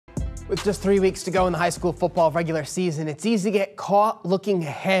With just 3 weeks to go in the high school football regular season, it's easy to get caught looking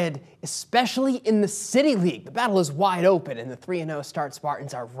ahead, especially in the City League. The battle is wide open, and the 3-0 start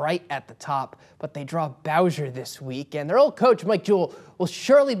Spartans are right at the top. But they draw Bowsher this week, and their old coach, Mike Jewell, will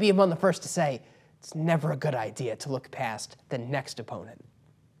surely be among the first to say it's never a good idea to look past the next opponent.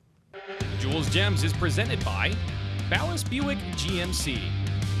 Jewell's Gems is presented by Ballas Buick GMC,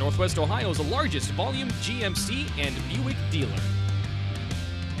 Northwest Ohio's largest volume GMC and Buick dealer.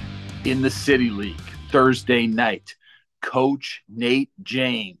 In the City League, Thursday night, Coach Nate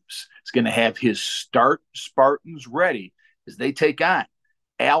James is going to have his start Spartans ready as they take on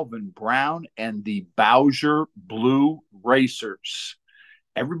Alvin Brown and the Bowsher Blue Racers.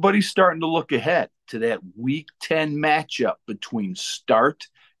 Everybody's starting to look ahead to that Week 10 matchup between Start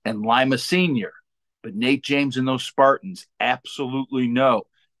and Lima Senior. But Nate James and those Spartans absolutely know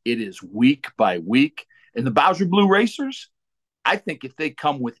it is week by week. And the Bowsher Blue Racers, I think if they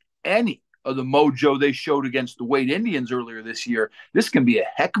come with any of the mojo they showed against the Wade Indians earlier this year, this can be a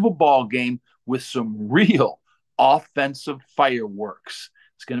heck of a ball game with some real offensive fireworks.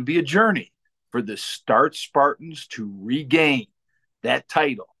 It's going to be a journey for the Start Spartans to regain that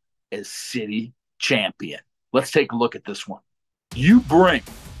title as city champion. Let's take a look at this one. You bring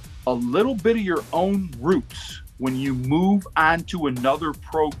a little bit of your own roots when you move on to another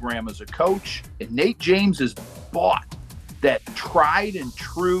program as a coach, and Nate James has bought that tried and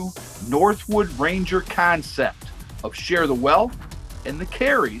true Northwood Ranger concept of share the wealth and the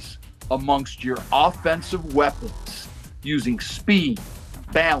carries amongst your offensive weapons using speed,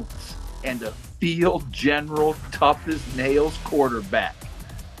 balance, and a field general tough as nails quarterback.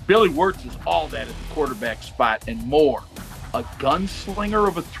 Billy Wirtz is all that at the quarterback spot and more. A gunslinger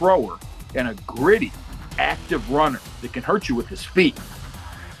of a thrower and a gritty, active runner that can hurt you with his feet.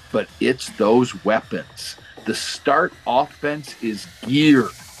 But it's those weapons. The Start offense is geared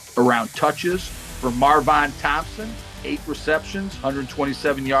around touches for Marvon Thompson, 8 receptions,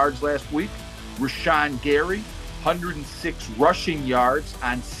 127 yards last week. Rashawn Gary, 106 rushing yards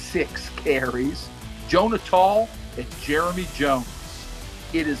on 6 carries. Jonah Tall and Jeremy Jones.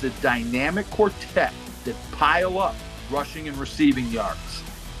 It is a dynamic quartet that pile up rushing and receiving yards.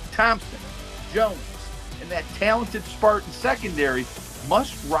 Thompson, Jones, and that talented Spartan secondary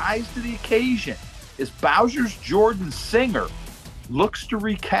must rise to the occasion as Bowsher's Jordan Singer looks to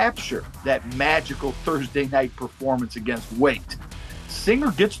recapture that magical Thursday night performance against Wade. Singer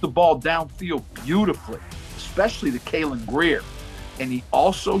gets the ball downfield beautifully, especially to Kalen Greer, and he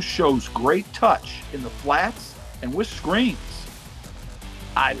also shows great touch in the flats and with screens.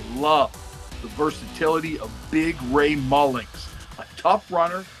 I love the versatility of Big Ray Mullings, a tough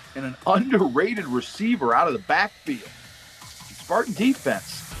runner and an underrated receiver out of the backfield. The Spartan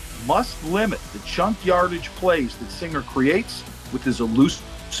defense must limit the chunk yardage plays that Singer creates with his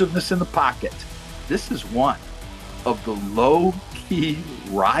elusiveness in the pocket. This is one of the low-key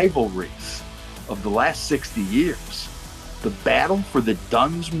rivalries of the last 60 years. The battle for the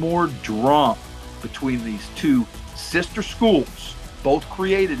Dunsmore drum between these two sister schools, both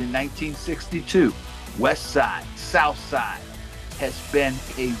created in 1962, West Side, South Side, has been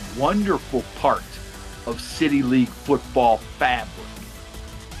a wonderful part of City League football fabric.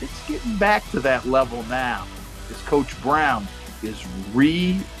 It's getting back to that level now as Coach Brown is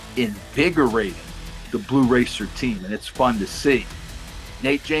reinvigorating the Blue Racer team, and it's fun to see.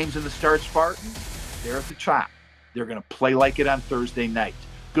 Nate James and the Start Spartans, they're at the top. They're going to play like it on Thursday night.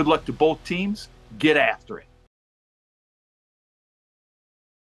 Good luck to both teams. Get after it.